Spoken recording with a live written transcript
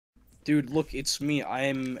Dude, look, it's me.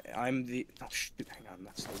 I'm the. Oh shoot, hang on,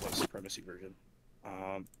 that's the white supremacy version.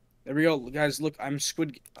 There we go, guys. Look, I'm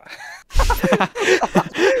Squid.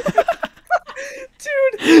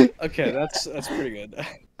 Dude. Okay, that's pretty good.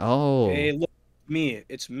 Oh. Hey, look, me.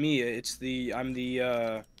 It's me. I'm the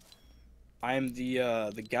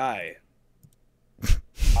guy.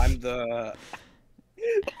 I'm the.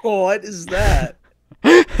 What is that?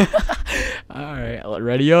 Alright,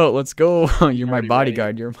 ready up, let's go. You're my Already bodyguard,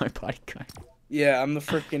 ready. you're my bodyguard. Yeah, I'm the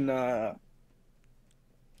freaking.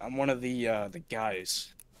 I'm one of the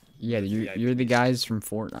guys. Yeah, The you're the VIPs. guys from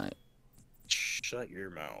Fortnite. Shut your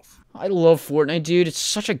mouth. I love Fortnite, dude. It's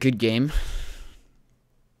such a good game.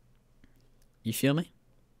 You feel me?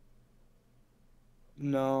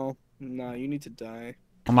 No, no, you need to die.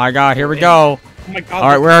 Oh my god, here we go. Oh my god.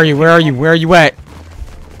 Alright, where are you? Where are you? Where are you at?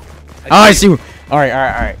 Oh, I see you. Alright,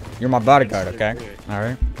 alright. You're my bodyguard, okay?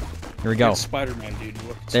 Alright. Here we go. Spider-Man, dude.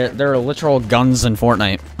 Look, There are literal guns in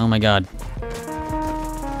Fortnite. Oh my god.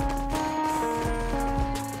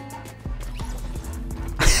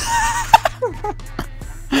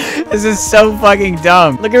 This is so fucking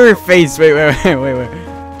dumb. Look at her face. Wait.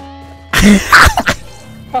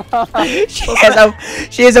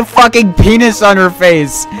 She has a fucking penis on her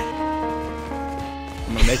face. I'm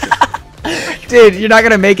gonna make it. Dude, you're not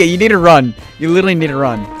gonna make it. You need to run. You literally need to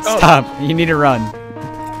run. Oh. Stop. You need to run.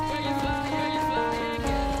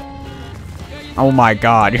 Oh my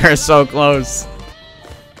god, you're so close.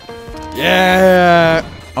 Yeah.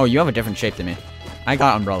 Oh, you have a different shape than me. I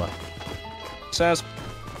got umbrella. Says,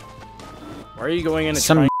 why are you going in?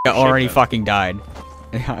 Some already fucking died.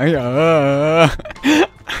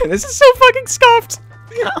 This is so fucking scuffed.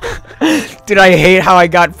 Dude, I hate how I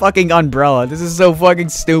got fucking umbrella. This is so fucking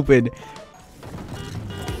stupid.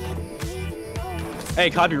 Hey,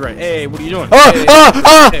 copyright. Hey, what are you doing?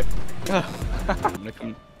 Oh, Hey. I'm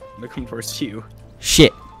gonna come towards you.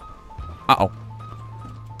 Shit. Uh-oh.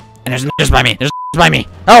 And there's by me. There's by me.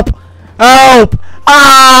 Help! Help!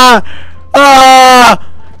 Ah! Ah!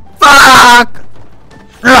 Fuck!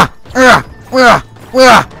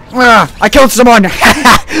 I killed someone!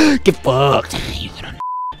 Get fucked.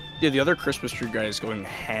 Yeah, the other Christmas tree guy is going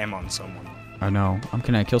ham on someone. Oh no.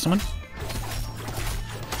 Can I kill someone?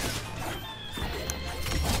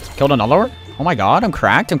 Killed another one? Oh my god, I'm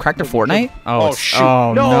cracked. I'm cracked at Fortnite? Oh, shoot.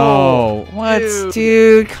 Oh no. What?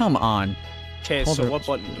 Dude, come on. Okay, Hold so on. what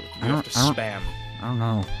button do you have to I don't- spam? I don't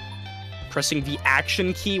know. Pressing the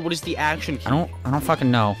action key? What is the action key? I don't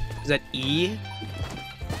fucking know. Is that E?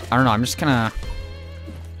 I don't know. I'm just gonna.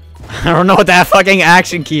 I don't know what that fucking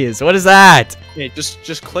action key is. What is that? Yeah,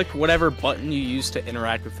 just click whatever button you use to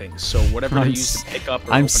interact with things. So whatever you use to pick up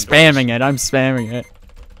or I'm open spamming doors. it. I'm spamming it.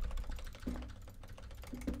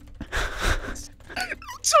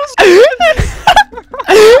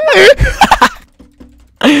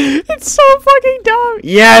 It's so fucking dumb.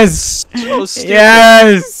 Yes. So stupid.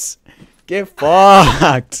 Yes. Get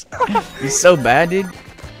fucked. You're so bad, dude.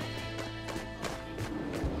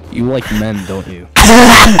 You like men, don't you?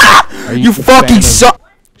 Are you fucking suck.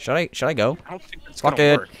 Should I go? I don't think that's Fuck gonna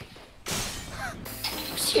it. work.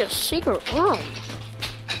 I see a secret room.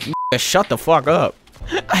 Shut the fuck up.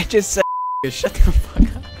 I just said shut the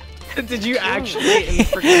fuck up. Did you actually in the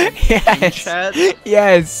freaking Yes. chat?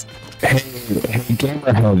 Yes. Hey,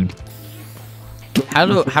 gamer How do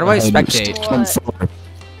I spectate? What?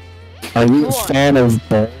 Are you a What? fan of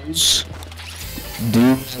balls? Do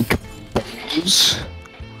you like balls?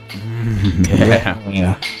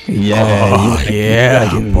 Yeah. Yeah. Oh, yeah,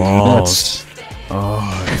 dude, balls.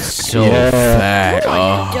 Oh, it's so Yeah. fat. No,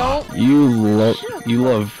 I Oh. don't. You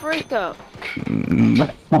love. Freak up.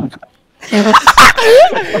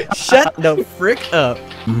 Shut the frick up.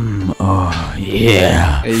 Oh,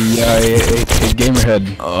 yeah. Hey,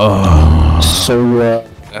 gamerhead. Oh. So,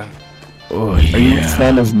 Oh, are you a yeah.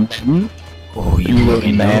 fan of men? Oh, you look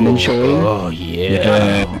man and showy? Oh,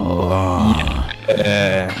 yeah. Oh.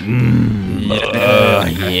 Yeah. Oh,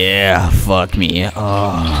 yeah. Fuck me.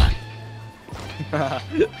 Oh.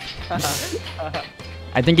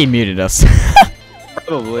 I think he muted us.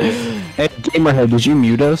 Probably. Hey, gamerhead, did you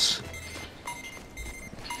mute us?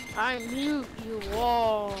 I mute you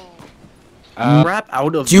all. Rap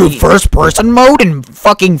out of Dude, me. first person mode in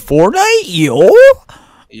fucking Fortnite? Yo?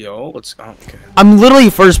 Yo, let's go. Okay. I'm literally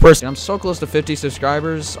first person. I'm so close to 50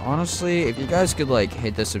 subscribers. Honestly, if you guys could like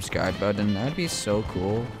hit the subscribe button, that'd be so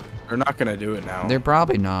cool. They're not gonna do it now. They're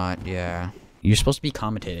probably not, yeah. You're supposed to be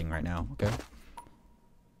commentating right now, okay?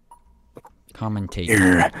 Commentate.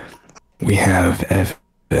 Here, we have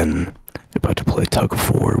Evan about to play tug of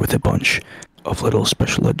war with a bunch of little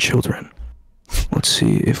special ed children. Let's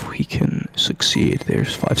see if we can succeed.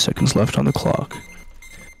 There's 5 seconds left on the clock.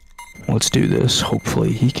 Let's do this.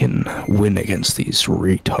 Hopefully he can win against these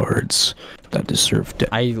retards that deserve death.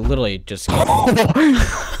 I literally just.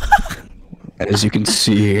 As you can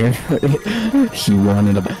see, he won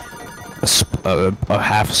in a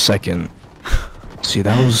half a second. See,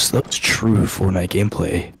 that was true Fortnite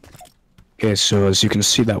gameplay. Okay, so as you can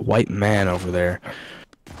see, that white man over there,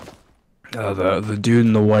 the dude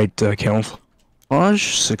in the white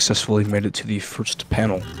camouflage successfully made it to the first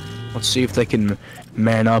panel. Let's see if they can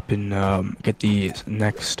man up and get the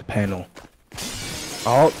next panel.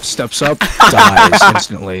 Oh, steps up, dies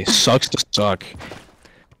instantly. Sucks to suck.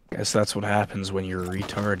 Guess that's what happens when you're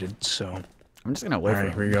retarded, so. I'm just gonna wait.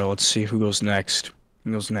 Alright, here we go. Let's see who goes next.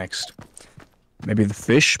 Who goes next? Maybe the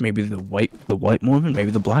fish, maybe the white woman,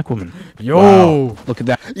 maybe the black woman. Yo! Wow, look at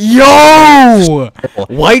that. Yo!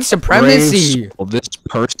 White supremacy! Well, this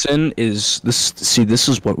person is this. See, this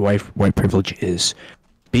is what white privilege is.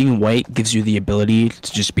 Being white gives you the ability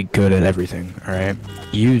to just be good at everything. All right,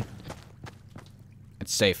 you.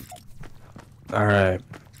 It's safe. All right.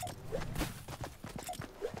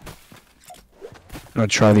 I'm gonna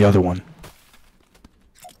try the other one.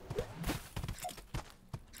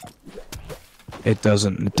 It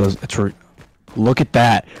doesn't. It does. It's. Look at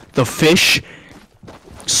that. The fish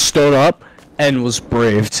stood up and was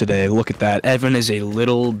brave today. Look at that. Evan is a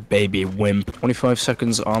little baby wimp. 25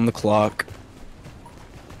 seconds on the clock.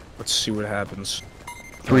 Let's see what happens.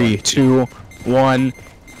 3, 2, 1.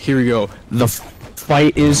 Here we go. The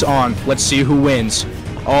fight is on. Let's see who wins.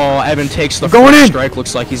 Oh, Evan takes the first strike.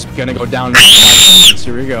 Looks like he's gonna go down.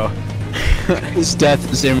 Here we go. His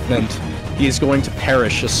death is imminent. He is going to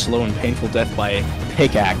perish a slow and painful death by a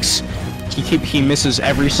pickaxe. He misses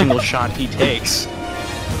every single shot he takes.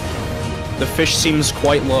 The fish seems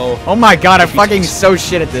quite low. Oh my god, I'm fucking so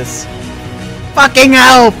shit at this. Fucking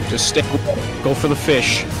help! Just stay. Go for the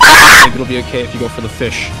fish. I think it'll be okay if you go for the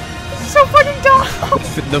fish. This is so fucking dumb.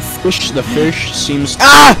 The fish seems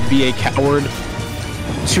to be a coward.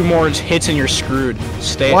 2 more hits and you're screwed.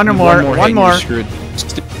 Stay. One more. You're screwed.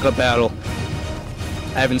 Stick the battle.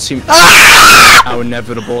 I haven't seen how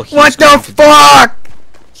inevitable. What the fuck?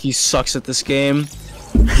 He sucks at this game.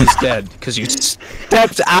 He's dead because you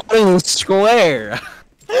stepped out of the square.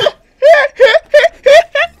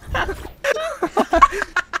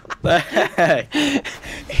 The heck?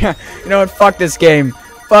 Yeah, you know what? Fuck this game.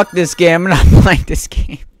 Fuck this game. I'm not playing this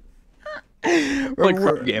game. Play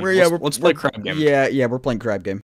crab game. Let's play crab game. Yeah, we're playing crab game.